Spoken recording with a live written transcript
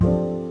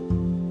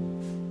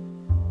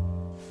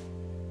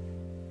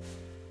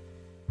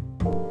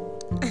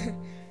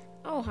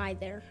Hi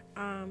there.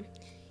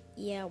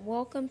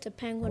 Welcome to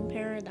Penguin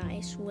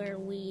Paradise, where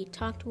we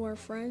talk to our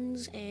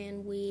friends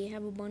and we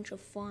have a bunch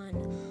of fun.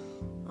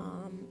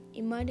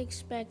 You might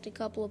expect a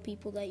couple of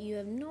people that you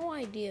have no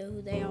idea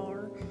who they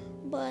are,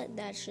 but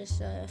that's just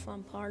a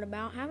fun part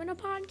about having a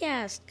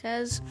podcast,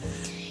 because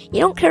you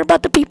don't care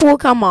about the people who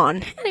come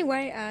on.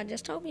 Anyway,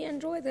 just hope you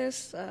enjoy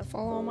this.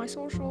 Follow all my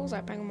socials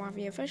at Penguin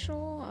Mafia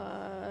Official,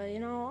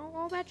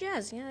 all that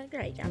jazz. Yeah,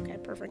 great. Okay,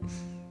 perfect.